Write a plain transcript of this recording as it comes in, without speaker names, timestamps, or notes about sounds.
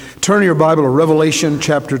Turn your Bible to Revelation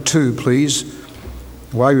chapter 2, please.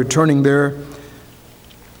 While you're turning there,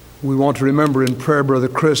 we want to remember in prayer Brother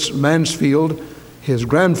Chris Mansfield. His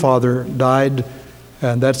grandfather died,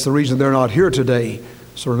 and that's the reason they're not here today.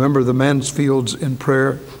 So remember the Mansfields in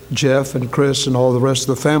prayer, Jeff and Chris and all the rest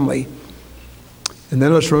of the family. And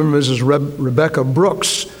then let's remember Mrs. Rebecca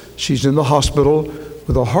Brooks. She's in the hospital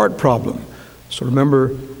with a heart problem. So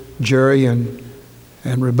remember Jerry and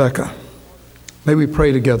Rebecca. May we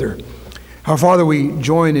pray together. Our Father, we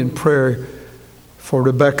join in prayer for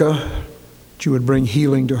Rebecca, that you would bring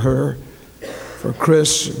healing to her, for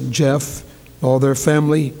Chris and Jeff, all their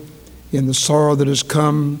family, in the sorrow that has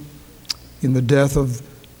come, in the death of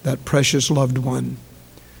that precious loved one.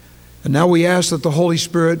 And now we ask that the Holy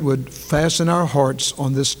Spirit would fasten our hearts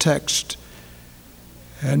on this text,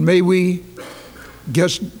 and may we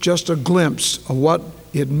get just a glimpse of what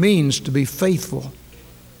it means to be faithful.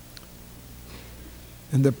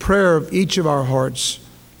 And the prayer of each of our hearts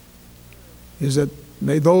is that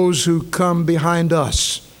may those who come behind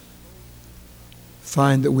us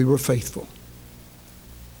find that we were faithful.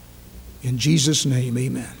 In Jesus' name,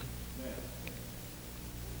 amen.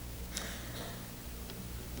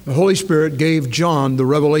 The Holy Spirit gave John the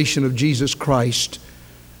revelation of Jesus Christ.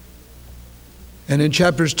 And in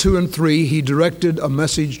chapters 2 and 3, he directed a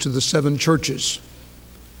message to the 7 churches.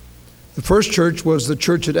 The first church was the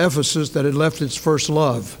church at Ephesus that had left its first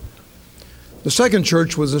love. The second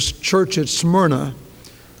church was the church at Smyrna,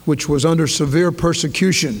 which was under severe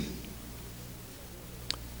persecution.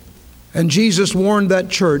 And Jesus warned that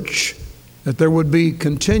church that there would be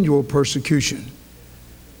continual persecution.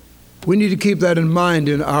 We need to keep that in mind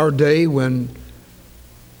in our day when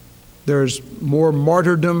there's more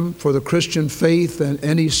martyrdom for the Christian faith than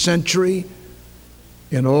any century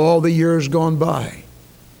in all the years gone by.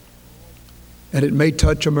 And it may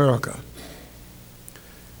touch America.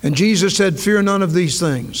 And Jesus said, "Fear none of these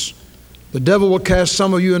things. The devil will cast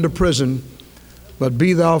some of you into prison, but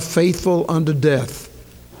be thou faithful unto death,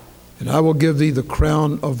 and I will give thee the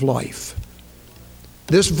crown of life."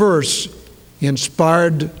 This verse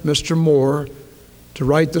inspired Mr. Moore to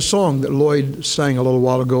write the song that Lloyd sang a little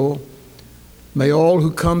while ago. May all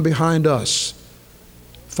who come behind us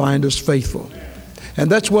find us faithful. And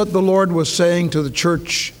that's what the Lord was saying to the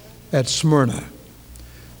church at Smyrna.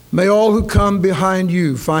 May all who come behind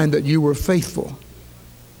you find that you were faithful.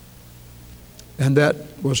 And that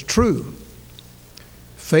was true.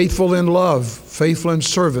 Faithful in love, faithful in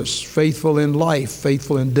service, faithful in life,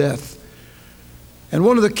 faithful in death. And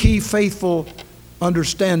one of the key faithful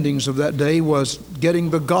understandings of that day was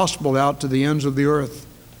getting the gospel out to the ends of the earth.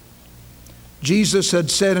 Jesus had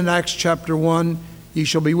said in Acts chapter 1, "Ye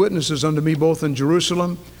shall be witnesses unto me both in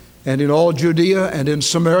Jerusalem and in all Judea and in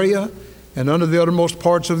Samaria and unto the uttermost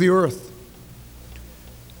parts of the earth."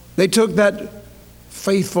 They took that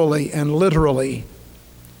faithfully and literally.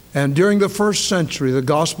 And during the first century, the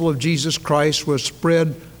gospel of Jesus Christ was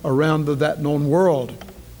spread around that known world.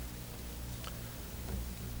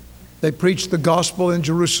 They preached the gospel in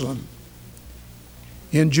Jerusalem,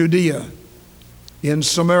 in Judea, in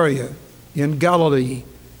Samaria, in Galilee,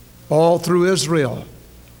 all through Israel,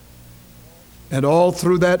 and all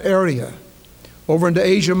through that area, over into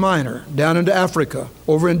Asia Minor, down into Africa,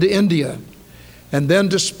 over into India, and then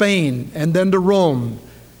to Spain, and then to Rome,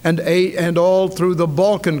 and all through the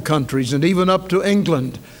Balkan countries, and even up to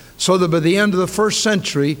England, so that by the end of the first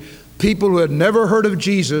century, people who had never heard of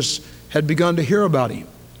Jesus had begun to hear about him.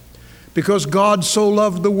 Because God so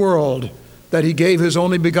loved the world that he gave his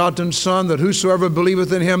only begotten Son, that whosoever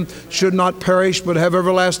believeth in him should not perish but have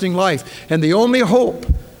everlasting life. And the only hope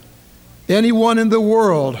anyone in the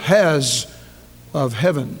world has of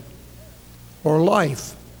heaven or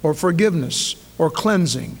life or forgiveness or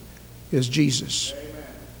cleansing is Jesus.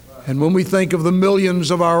 And when we think of the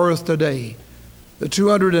millions of our earth today, the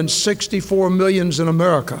 264 millions in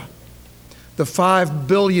America, the 5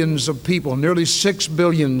 billions of people, nearly 6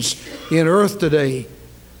 billions in earth today,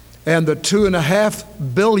 and the 2.5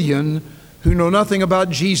 billion who know nothing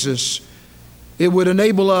about Jesus, it would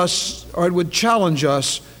enable us, or it would challenge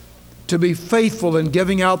us to be faithful in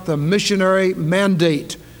giving out the missionary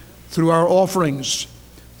mandate through our offerings,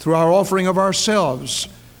 through our offering of ourselves,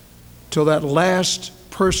 till that last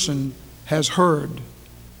person has heard.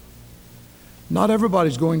 Not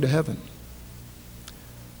everybody's going to heaven.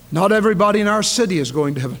 Not everybody in our city is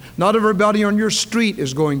going to heaven. Not everybody on your street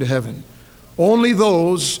is going to heaven. Only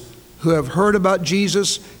those who have heard about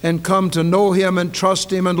Jesus and come to know him and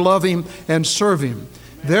trust him and love him and serve him.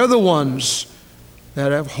 They're the ones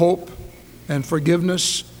that have hope and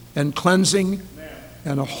forgiveness and cleansing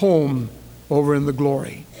and a home over in the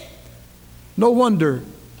glory. No wonder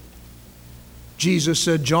Jesus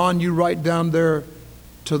said, John, you write down there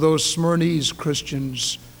to those Smyrnese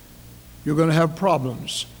Christians, you're going to have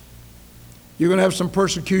problems. You're going to have some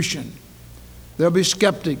persecution. There'll be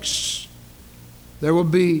skeptics. There will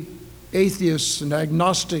be atheists and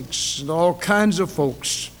agnostics and all kinds of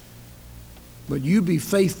folks. But you be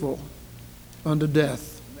faithful unto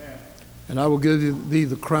death, and I will give thee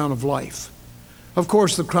the crown of life. Of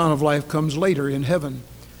course, the crown of life comes later in heaven.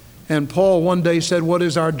 And Paul one day said, what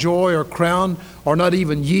is our joy or crown? Are not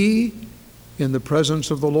even ye in the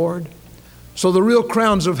presence of the Lord? So the real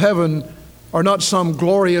crowns of heaven are not some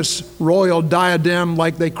glorious royal diadem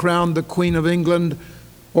like they crowned the Queen of England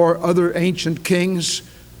or other ancient kings,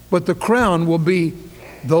 but the crown will be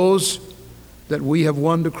those that we have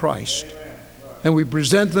won to Christ. And we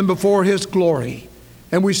present them before His glory.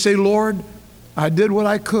 And we say, Lord, I did what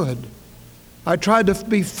I could. I tried to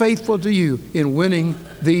be faithful to you in winning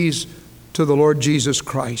these to the Lord Jesus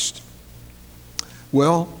Christ.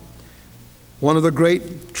 Well, one of the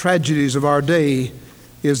great tragedies of our day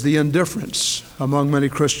is the indifference among many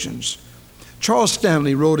Christians. Charles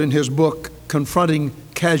Stanley wrote in his book, Confronting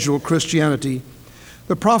Casual Christianity,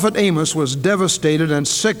 the prophet Amos was devastated and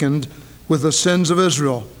sickened with the sins of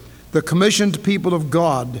Israel, the commissioned people of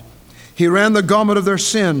God. He ran the gamut of their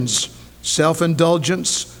sins: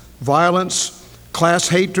 self-indulgence, violence, class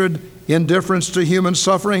hatred, indifference to human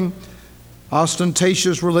suffering,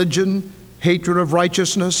 ostentatious religion, hatred of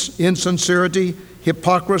righteousness, insincerity,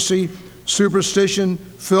 hypocrisy, superstition,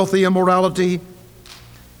 filthy immorality.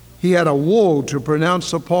 He had a woe to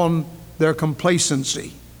pronounce upon their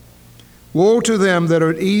complacency. Woe to them that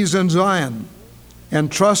are at ease in Zion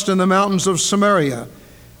and trust in the mountains of Samaria,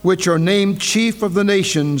 which are named chief of the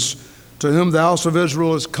nations, to whom the house of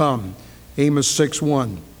Israel is come. Amos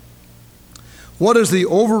 6:1. What is the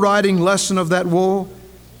overriding lesson of that woe?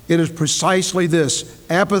 It is precisely this: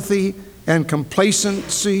 apathy and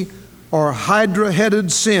complacency are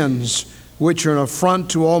hydra-headed sins which are an affront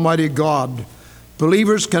to Almighty God.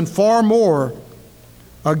 Believers can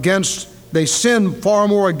they sin far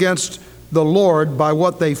more against the Lord by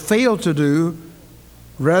what they fail to do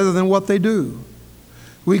rather than what they do.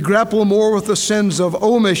 We grapple more with the sins of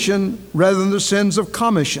omission rather than the sins of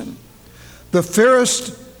commission. The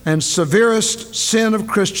fairest and severest sin of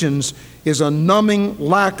Christians is a numbing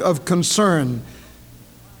lack of concern,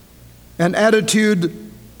 an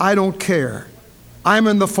attitude, I don't care. I'm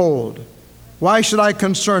in the fold. Why should I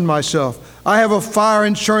concern myself? I have a fire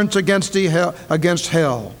insurance against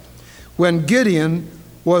hell. When Gideon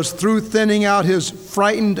was through thinning out his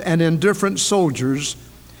frightened and indifferent soldiers,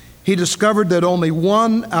 he discovered that only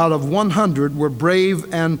 1 out of 100 were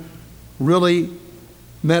brave and really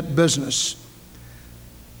meant business.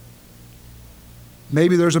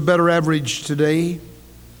 Maybe there's a better average today.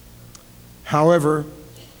 However,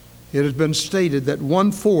 it has been stated that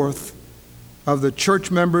 1/4 of the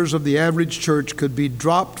church members of the average church could be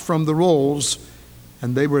dropped from the rolls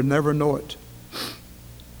and they would never know it.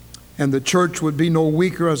 And the church would be no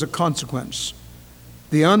weaker as a consequence.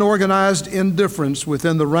 The unorganized indifference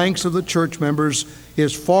within the ranks of the church members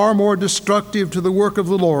is far more destructive to the work of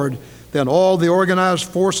the Lord than all the organized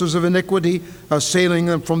forces of iniquity assailing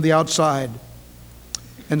them from the outside.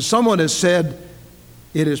 And someone has said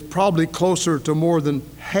it is probably closer to more than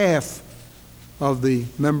half of the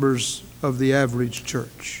members of the average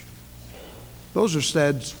church. Those are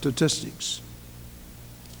sad statistics.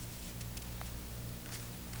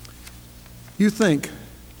 You think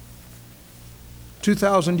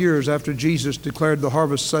 2,000 years after Jesus declared the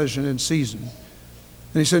harvest session in season,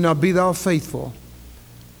 and He said, now be thou faithful,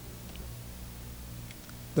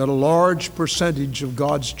 that a large percentage of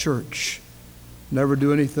God's church never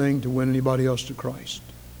do anything to win anybody else to Christ.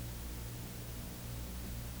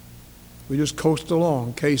 We just coast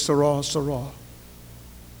along, que sera, sera.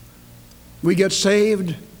 We get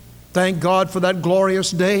saved, thank God for that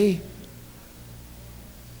glorious day,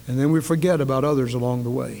 and then we forget about others along the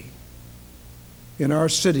way. In our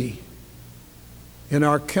city, in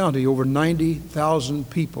our county, over 90,000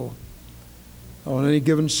 people on any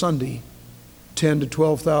given Sunday, 10 to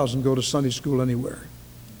 12,000 go to Sunday school anywhere.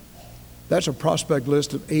 That's a prospect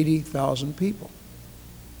list of 80,000 people.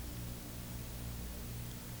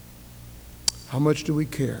 How much do we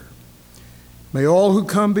care? May all who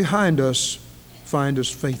come behind us find us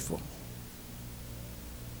faithful.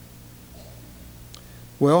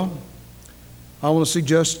 Well, I want to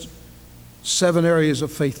suggest 7 areas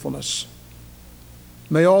of faithfulness.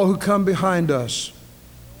 May all who come behind us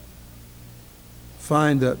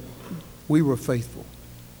find that we were faithful.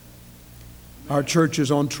 Our church is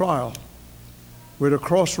on trial. We're at a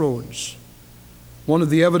crossroads. One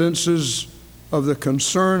of the evidences of the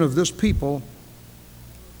concern of this people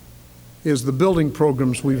is the building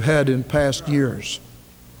programs we've had in past years.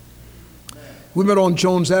 We met on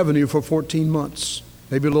Jones Avenue for 14 months,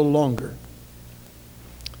 maybe a little longer.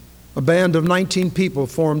 A band of 19 people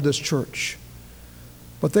formed this church,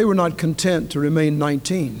 but they were not content to remain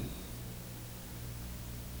 19.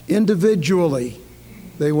 Individually,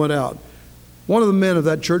 they went out. One of the men of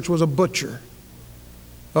that church was a butcher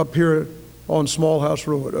up here on Small House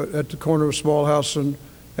Road, at the corner of Small House and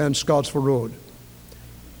Scottsville Road.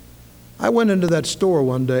 I went into that store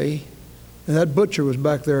one day, and that butcher was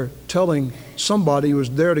back there telling somebody who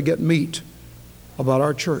was there to get meat about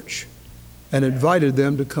our church and invited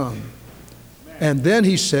them to come. And then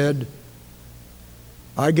he said,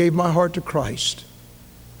 "I gave my heart to Christ.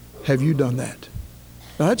 Have you done that?"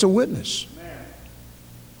 Now that's a witness.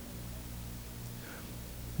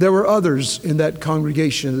 There were others in that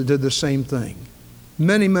congregation that did the same thing.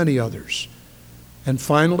 Many, many others. And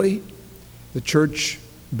finally, the church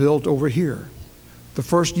built over here, the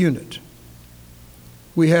first unit.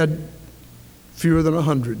 We had fewer than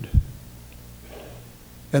 100,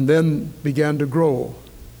 and then began to grow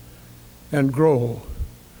and grow.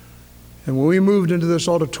 And when we moved into this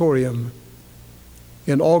auditorium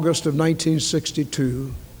in August of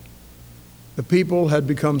 1962, the people had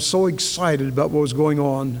become so excited about what was going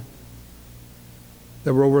on.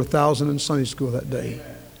 There were over 1,000 in Sunday school that day.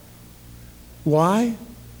 Why?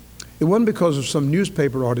 It wasn't because of some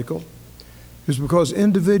newspaper article. It was because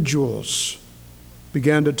individuals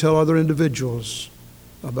began to tell other individuals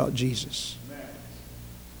about Jesus.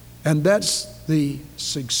 And that's the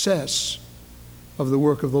success of the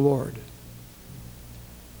work of the Lord.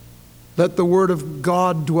 Let the word of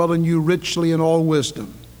God dwell in you richly in all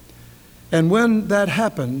wisdom. And when that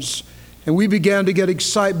happens, and we begin to get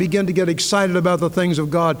excited about the things of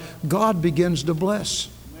God, God begins to bless.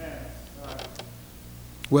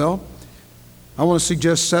 Well, I want to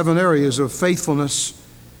suggest 7 areas of faithfulness,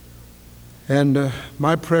 and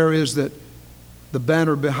my prayer is that the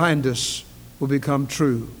banner behind us will become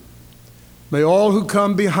true. May all who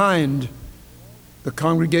come behind the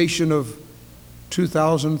congregation of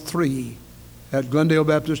 2003 at Glendale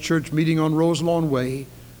Baptist Church meeting on Roselawn Way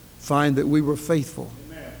find that we were faithful.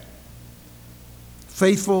 Amen.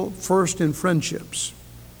 Faithful first in friendships.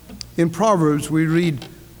 In Proverbs we read,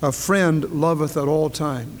 "A friend loveth at all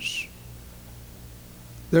times."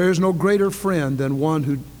 There is no greater friend than one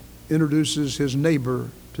who introduces his neighbor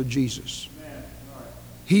to Jesus. Amen.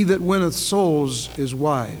 He that winneth souls is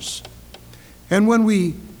wise. And when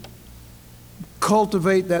we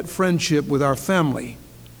cultivate that friendship with our family,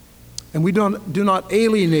 and we do not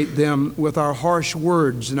alienate them with our harsh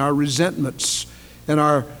words and our resentments and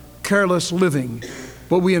our careless living,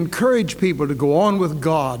 but we encourage people to go on with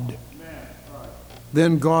God,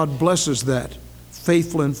 then God blesses that,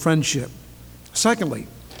 faithful in friendship. Secondly,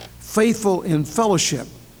 faithful in fellowship.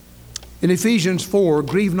 In Ephesians 4,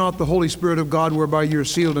 "Grieve not the Holy Spirit of God, whereby you are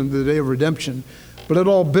sealed unto the day of redemption. But let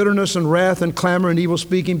all bitterness and wrath and clamor and evil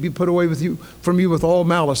speaking be put away from you with all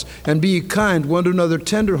malice. And be ye kind one to another,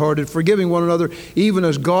 tenderhearted, forgiving one another, even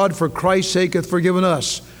as God for Christ's sake hath forgiven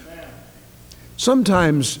us." Amen.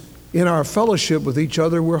 Sometimes in our fellowship with each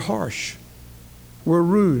other, we're harsh. We're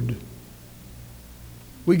rude.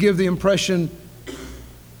 We give the impression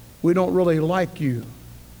we don't really like you.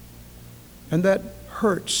 And that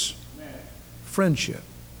hurts friendship.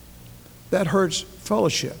 That hurts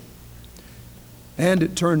fellowship. And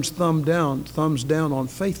it turns thumbs down on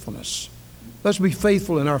faithfulness. Let's be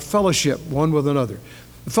faithful in our fellowship one with another.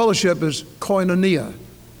 The fellowship is koinonia,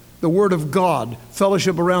 the Word of God,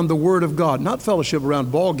 fellowship around the Word of God, not fellowship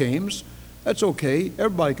around ball games. That's okay,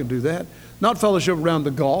 everybody can do that. Not fellowship around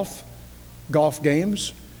the golf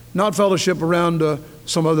games, not fellowship around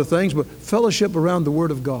some other things, but fellowship around the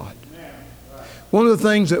Word of God. One of the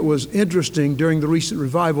things that was interesting during the recent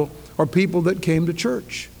revival are people that came to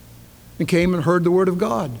church and came and heard the Word of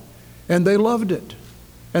God, and they loved it,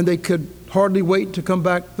 and they could hardly wait to come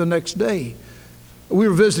back the next day. We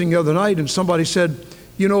were visiting the other night, and somebody said,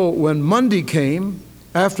 "You know, when Monday came,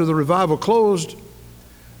 after the revival closed,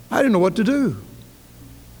 I didn't know what to do.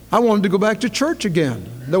 I wanted to go back to church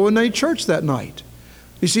again. There wasn't any church that night."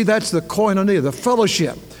 You see, that's the koinonia, the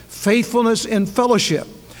fellowship, faithfulness in fellowship.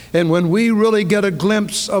 And when we really get a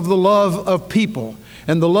glimpse of the love of people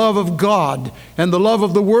and the love of God and the love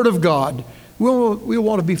of the Word of God, we'll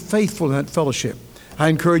want to be faithful in that fellowship. I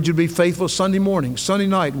encourage you to be faithful Sunday morning, Sunday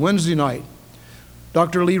night, Wednesday night.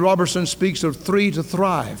 Dr. Lee Robertson speaks of 3 to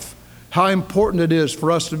thrive, how important it is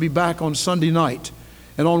for us to be back on Sunday night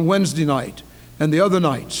and on Wednesday night and the other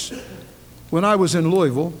nights. When I was in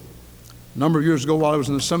Louisville, a number of years ago while I was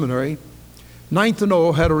in the seminary, Ninth and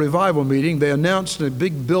O had a revival meeting. They announced in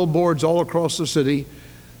big billboards all across the city,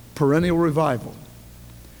 perennial revival.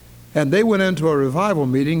 And they went into a revival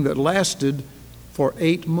meeting that lasted for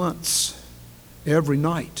 8 months, every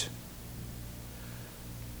night.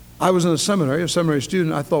 I was in a seminary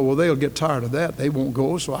student. I thought, well, they'll get tired of that. They won't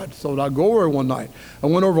go, so I thought I'd go over one night. I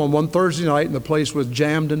went over on one Thursday night, and the place was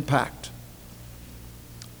jammed and packed.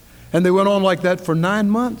 And they went on like that for 9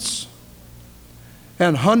 months.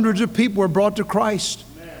 And hundreds of people were brought to Christ.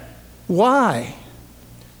 Amen. Why?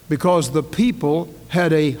 Because the people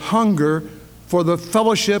had a hunger for the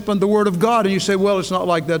fellowship and the Word of God. And you say, well, it's not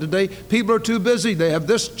like that today. People are too busy. They have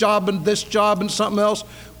this job and something else.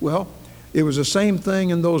 Well, it was the same thing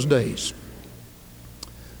in those days.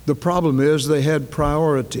 The problem is they had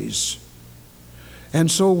priorities. And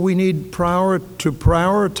so we need to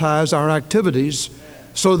prioritize our activities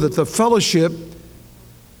so that the fellowship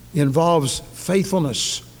involves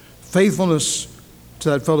faithfulness to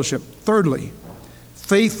that fellowship. Thirdly,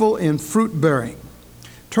 faithful in fruit bearing.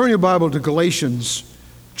 Turn your Bible to Galatians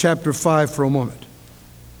chapter 5 for a moment.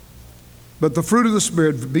 But the fruit of the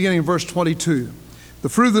Spirit, beginning in verse 22, the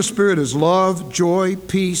fruit of the Spirit is love, joy,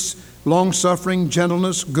 peace, long-suffering,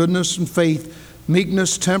 gentleness, goodness, and faith,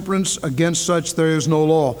 meekness, temperance. Against such there is no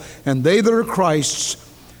law. And they that are Christ's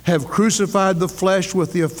have crucified the flesh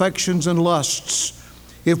with the affections and lusts.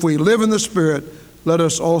 If we live in the Spirit, let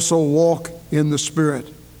us also walk in the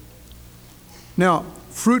Spirit. Now,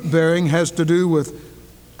 fruit bearing has to do with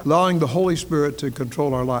allowing the Holy Spirit to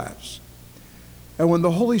control our lives. And when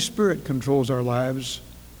the Holy Spirit controls our lives,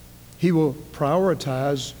 He will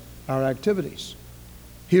prioritize our activities.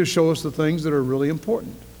 He'll show us the things that are really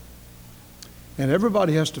important. And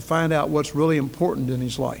everybody has to find out what's really important in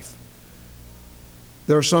his life.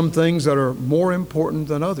 There are some things that are more important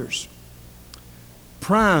than others.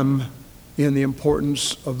 Prime in the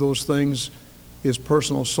importance of those things is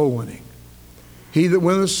personal soul winning. He that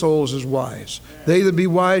winneth souls is wise. They that be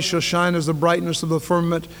wise shall shine as the brightness of the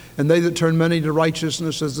firmament, and they that turn many to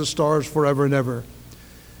righteousness as the stars forever and ever.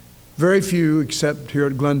 Very few, except here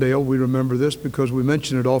at Glendale, we remember this because we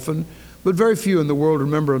mention it often, but very few in the world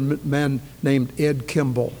remember a man named Ed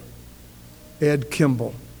Kimball. Ed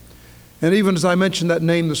Kimball. And even as I mentioned that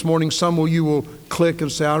name this morning, some of you will click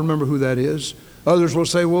and say, I remember who that is. Others will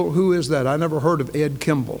say, well, who is that? I never heard of Ed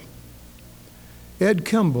Kimball. Ed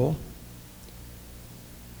Kimball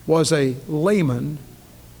was a layman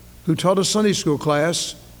who taught a Sunday school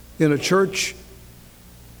class in a church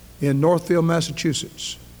in Northfield,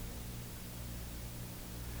 Massachusetts.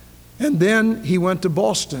 And then he went to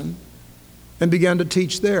Boston and began to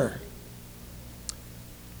teach there.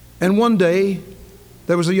 And one day,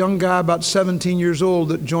 there was a young guy about 17 years old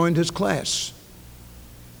that joined his class.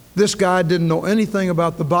 This guy didn't know anything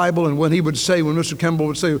about the Bible, and when Mr. Kimball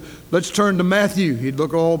would say, let's turn to Matthew, he'd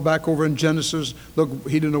look all back over in Genesis,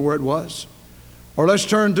 he didn't know where it was. Or let's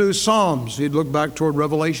turn to Psalms, he'd look back toward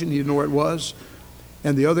Revelation, he didn't know where it was.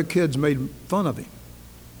 And the other kids made fun of him.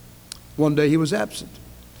 One day he was absent.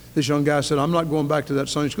 This young guy said, I'm not going back to that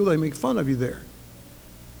Sunday school, they make fun of you there.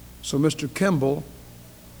 So Mr. Kimball,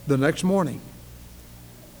 the next morning,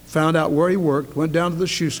 found out where he worked, went down to the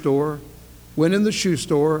shoe store, went in the shoe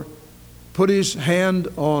store, put his hand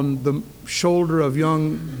on the shoulder of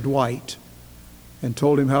young Dwight and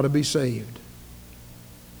told him how to be saved.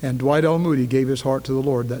 And Dwight L. Moody gave his heart to the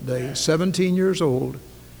Lord that day, 17 years old,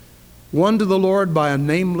 won to the Lord by a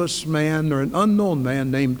nameless man or an unknown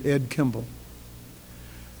man named Ed Kimball.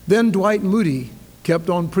 Then Dwight Moody kept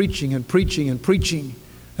on preaching and preaching and preaching,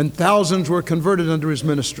 and thousands were converted under his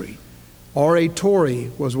ministry. R.A.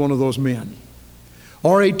 Torrey was one of those men.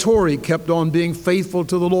 R.A. Torrey kept on being faithful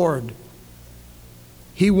to the Lord.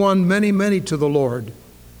 He won many, many to the Lord.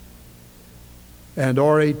 And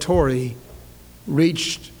R.A. Torrey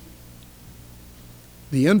reached,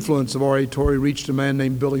 the influence of R.A. Torrey reached a man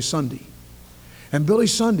named Billy Sunday. And Billy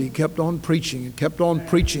Sunday kept on preaching and kept on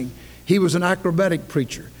preaching. He was an acrobatic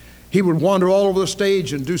preacher. He would wander all over the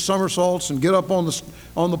stage and do somersaults and get up on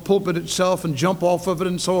the pulpit itself and jump off of it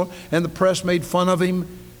and so on. And the press made fun of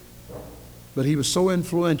him. But he was so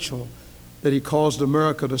influential that he caused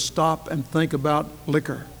America to stop and think about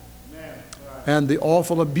liquor and the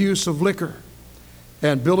awful abuse of liquor.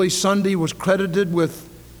 And Billy Sunday was credited with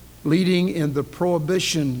leading in the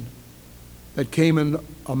prohibition that came in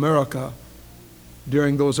America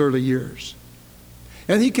during those early years.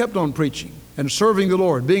 And he kept on preaching and serving the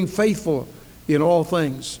Lord, being faithful in all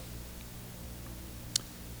things.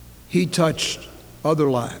 He touched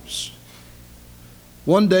other lives.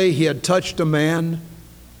 One day he had touched a man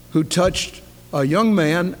who touched a young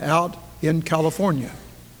man out in California.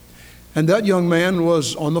 And that young man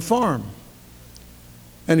was on the farm.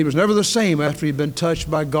 And he was never the same after he'd been touched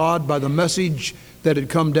by God, by the message that had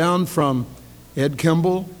come down from Ed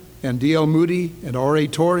Kimball and D.L. Moody and R.A.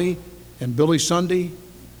 Torrey and Billy Sunday.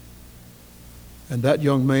 And that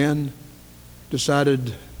young man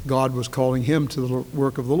decided God was calling him to the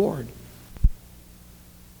work of the Lord.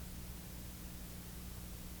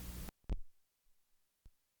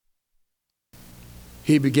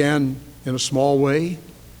 He began in a small way,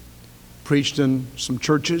 preached in some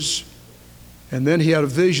churches, and then he had a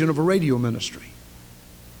vision of a radio ministry.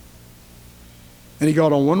 And he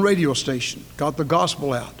got on one radio station, got the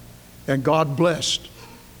gospel out, and God blessed.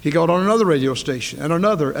 He got on another radio station, and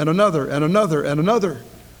another, and another, and another, and another.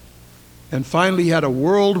 And finally he had a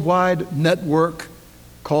worldwide network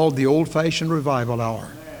called the Old-Fashioned Revival Hour.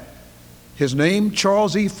 His name,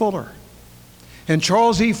 Charles E. Fuller. And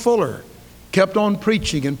Charles E. Fuller kept on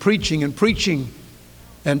preaching and preaching and preaching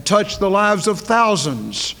and touched the lives of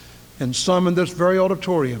thousands. And some in this very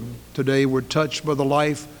auditorium today were touched by the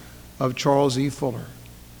life of Charles E. Fuller.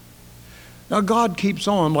 Now God keeps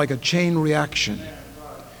on like a chain reaction.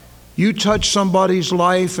 You touch somebody's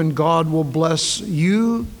life and God will bless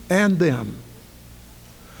you and them.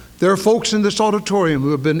 There are folks in this auditorium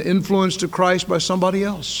who have been influenced to Christ by somebody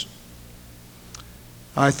else.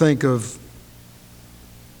 I think of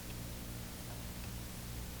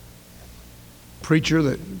a preacher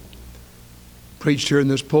that preached here in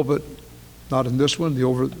this pulpit, not in this one, the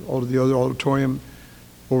other auditorium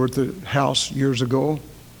over at the house years ago.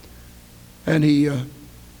 And he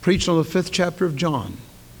preached on the 5th chapter of John.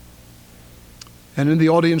 And in the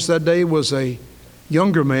audience that day was a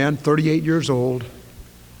younger man, 38 years old.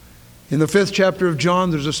 In the 5th chapter of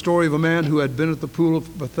John, there's a story of a man who had been at the pool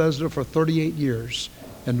of Bethesda for 38 years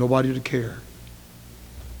and nobody to care.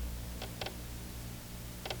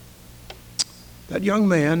 That young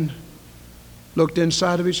man looked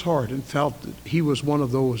inside of his heart and felt that he was one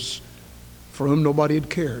of those for whom nobody had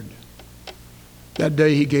cared. That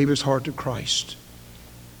day he gave his heart to Christ.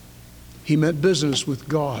 He meant business with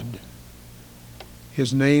God.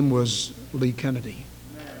 His name was Lee Kennedy.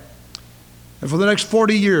 And for the next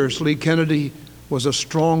 40 years, Lee Kennedy was a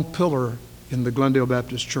strong pillar in the Glendale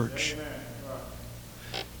Baptist Church.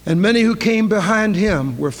 And many who came behind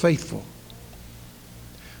him were faithful.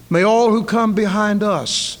 May all who come behind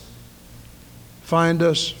us find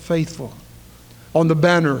us faithful. On the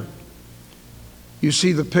banner, you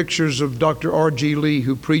see the pictures of Dr. R.G. Lee,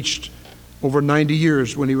 who preached over 90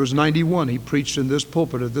 years. When he was 91, he preached in this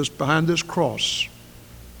pulpit, behind this cross.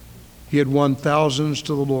 He had won thousands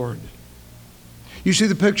to the Lord. You see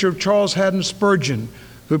the picture of Charles Haddon Spurgeon,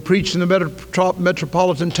 who preached in the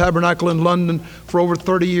Metropolitan Tabernacle in London for over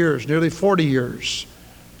 30 years, nearly 40 years,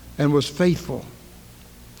 and was faithful.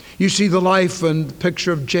 You see the life and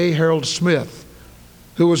picture of J. Harold Smith,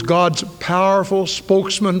 who was God's powerful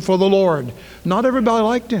spokesman for the Lord. Not everybody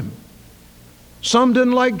liked him. Some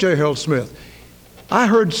didn't like J. Harold Smith. I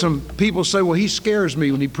heard some people say, well, he scares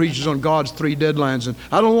me when he preaches on God's 3 deadlines, and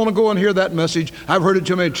I don't want to go and hear that message. I've heard it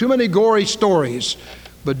too many gory stories.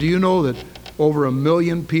 But do you know that over 1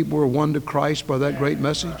 million people were won to Christ by that great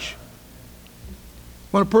message?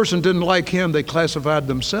 When a person didn't like him, they classified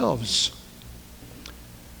themselves.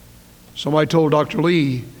 Somebody told Dr.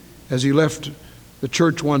 Lee as he left the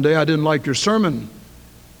church one day, I didn't like your sermon.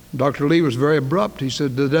 Dr. Lee was very abrupt. He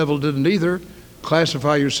said, the devil didn't either.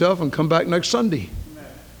 Classify yourself and come back next Sunday.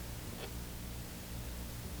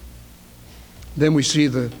 Then we see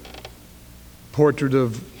the portrait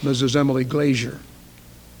of Mrs. Emily Glazier.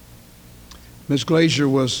 Ms. Glazier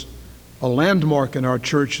was a landmark in our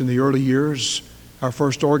church in the early years, our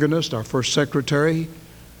first organist, our first secretary.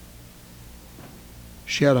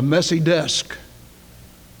 She had a messy desk,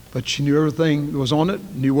 but she knew everything that was on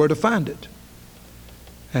it, knew where to find it.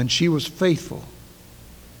 And she was faithful.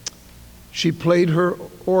 She played her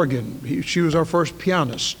organ. She was our first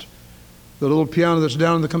pianist. The little piano that's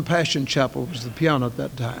down in the Compassion Chapel was the piano at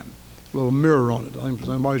that time. A little mirror on it. I think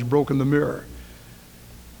somebody's broken the mirror.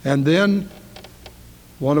 And then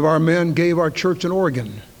one of our men gave our church an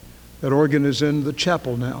organ. That organ is in the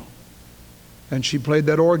chapel now. And she played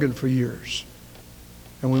that organ for years.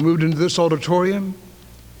 And we moved into this auditorium.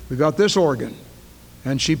 We got this organ.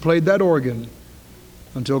 And she played that organ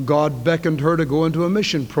until God beckoned her to go into a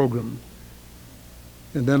mission program.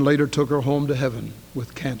 And then later took her home to heaven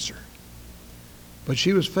with cancer. But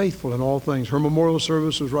she was faithful in all things. Her memorial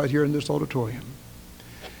service was right here in this auditorium.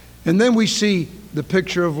 And then we see the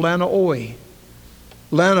picture of Lana Oy.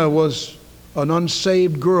 Lana was an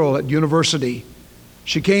unsaved girl at university.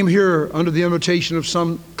 She came here under the invitation of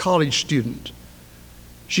some college student.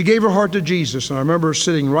 She gave her heart to Jesus, and I remember her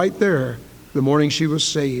sitting right there the morning she was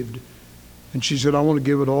saved. And she said, I want to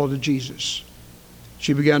give it all to Jesus.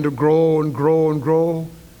 She began to grow and grow and grow.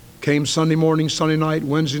 Came Sunday morning, Sunday night,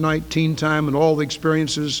 Wednesday night, teen time, and all the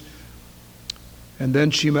experiences. And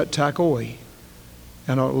then she met Tak Oe.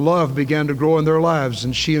 And a love began to grow in their lives.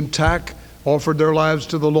 And she and Tak offered their lives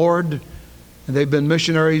to the Lord. And they've been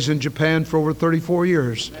missionaries in Japan for over 34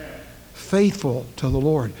 years. Faithful to the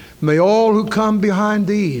Lord. May all who come behind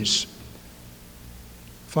these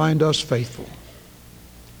find us faithful.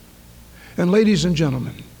 And ladies and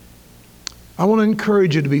gentlemen, I want to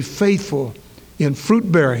encourage you to be faithful in fruit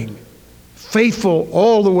bearing, faithful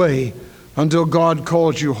all the way until God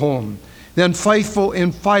calls you home. Then faithful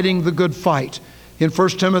in fighting the good fight. In 1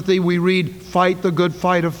 Timothy we read, fight the good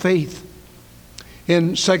fight of faith.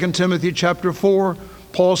 In 2 Timothy chapter 4,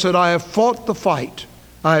 Paul said, I have fought the fight.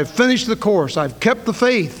 I have finished the course. I've kept the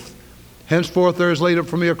faith. Henceforth there is laid up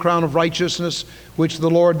for me a crown of righteousness, which the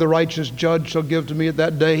Lord, the righteous judge, shall give to me at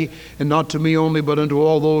that day, and not to me only, but unto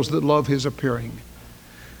all those that love his appearing.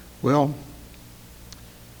 Well,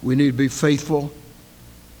 we need to be faithful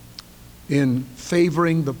in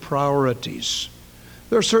favoring the priorities.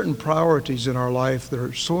 There are certain priorities in our life that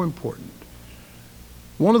are so important.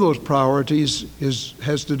 One of those priorities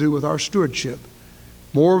has to do with our stewardship.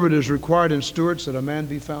 More of it is required in stewards that a man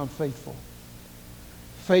be found faithful.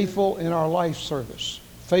 Faithful in our life service,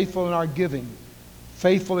 faithful in our giving,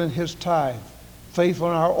 faithful in his tithe, faithful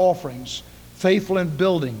in our offerings, faithful in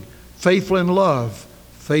building, faithful in love,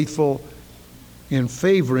 faithful in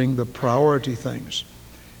favoring the priority things.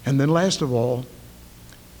 And then last of all,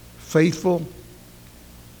 faithful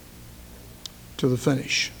to the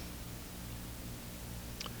finish.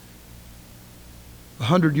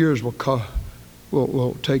 100 years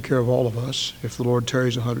will take care of all of us if the Lord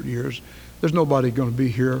tarries 100 years. There's nobody going to be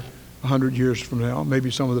here 100 years from now. Maybe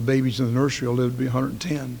some of the babies in the nursery will live to be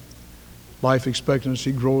 110. Life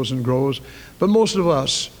expectancy grows and grows. But most of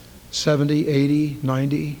us, 70, 80,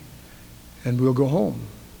 90, and we'll go home.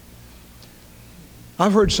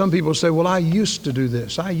 I've heard some people say, well, I used to do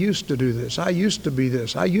this. I used to do this. I used to be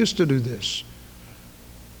this. I used to do this.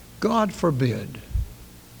 God forbid.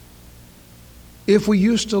 If we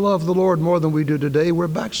used to love the Lord more than we do today, we're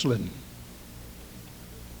backslidden.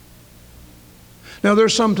 Now,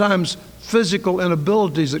 there's sometimes physical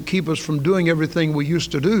inabilities that keep us from doing everything we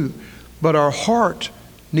used to do, but our heart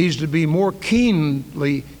needs to be more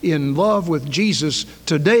keenly in love with Jesus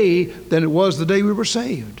today than it was the day we were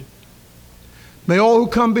saved. May all who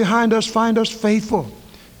come behind us find us faithful,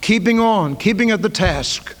 keeping at the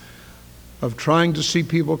task of trying to see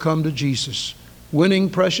people come to Jesus, winning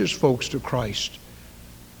precious folks to Christ,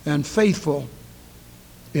 and faithful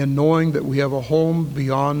in knowing that we have a home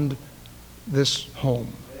beyond this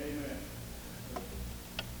home. Amen.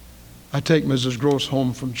 I take Mrs. Gross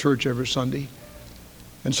home from church every Sunday,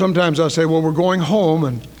 and sometimes I say, well, we're going home,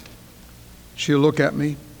 and she'll look at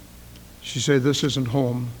me. She'll say, this isn't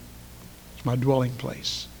home. It's my dwelling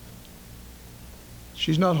place.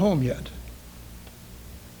 She's not home yet.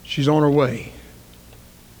 She's on her way.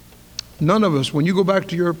 None of us, when you go back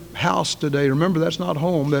to your house today, remember that's not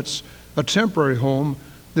home. That's a temporary home.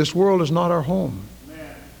 This world is not our home.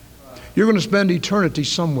 You're going to spend eternity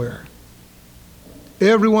somewhere.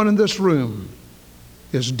 Everyone in this room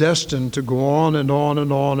is destined to go on and on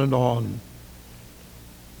and on and on.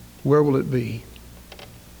 Where will it be?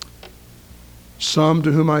 Some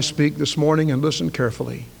to whom I speak this morning, and listen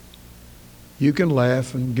carefully. You can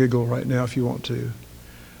laugh and giggle right now if you want to,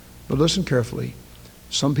 but listen carefully.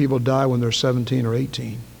 Some people die when they're 17 or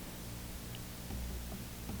 18.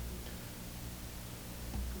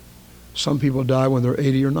 Some people die when they're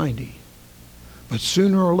 80 or 90. But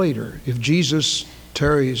sooner or later, if Jesus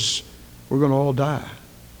tarries, we're going to all die.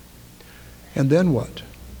 And then what?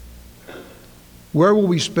 Where will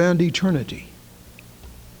we spend eternity?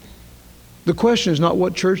 The question is not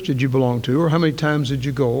what church did you belong to or how many times did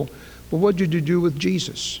you go, but what did you do with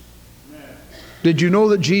Jesus? Did you know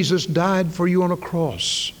that Jesus died for you on a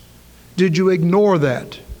cross? Did you ignore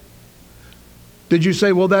that? Did you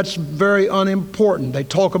say, well, that's very unimportant? They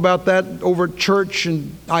talk about that over at church,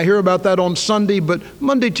 and I hear about that on Sunday, but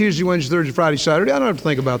Monday, Tuesday, Wednesday, Thursday, Friday, Saturday, I don't have to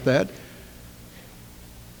think about that.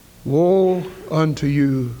 Woe unto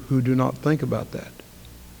you who do not think about that.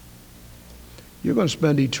 You're going to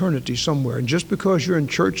spend eternity somewhere, and just because you're in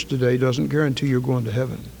church today doesn't guarantee you're going to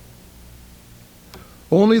heaven.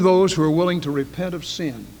 Only those who are willing to repent of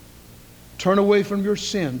sin, turn away from your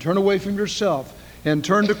sin, turn away from yourself, and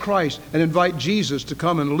turn to Christ and invite Jesus to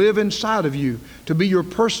come and live inside of you, to be your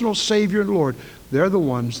personal Savior and Lord, they're the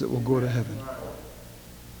ones that will go to heaven.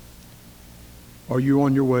 Are you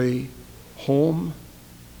on your way home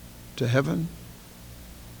to heaven?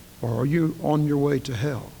 or are you on your way to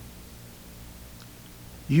hell?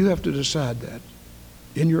 You have to decide that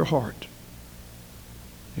in your heart.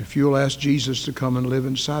 If you'll ask Jesus to come and live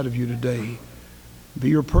inside of you today, be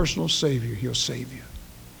your personal Savior, He'll save you.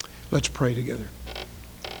 Let's pray together.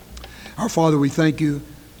 Our Father, we thank you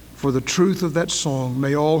for the truth of that song.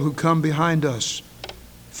 May all who come behind us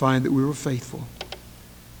find that we were faithful.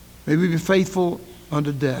 May we be faithful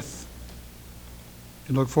unto death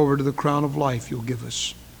and look forward to the crown of life you'll give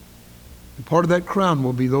us. And part of that crown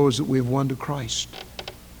will be those that we have won to Christ.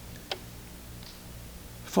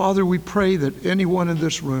 Father, we pray that anyone in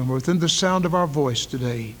this room or within the sound of our voice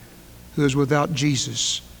today who is without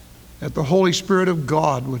Jesus, that the Holy Spirit of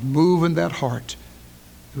God would move in that heart.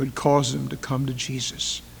 It would cause them to come to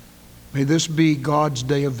Jesus. May this be God's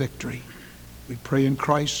day of victory. We pray in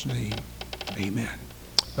Christ's name. Amen.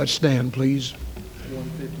 Let's stand, please.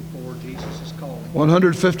 154, Jesus is calling.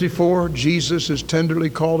 154, Jesus is tenderly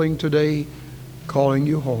calling today, calling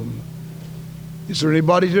you home. Is there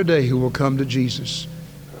anybody today who will come to Jesus?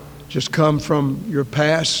 Just come from your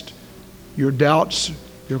past, your doubts,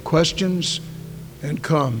 your questions, and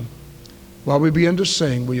come. While we begin to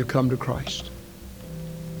sing, will you come to Christ?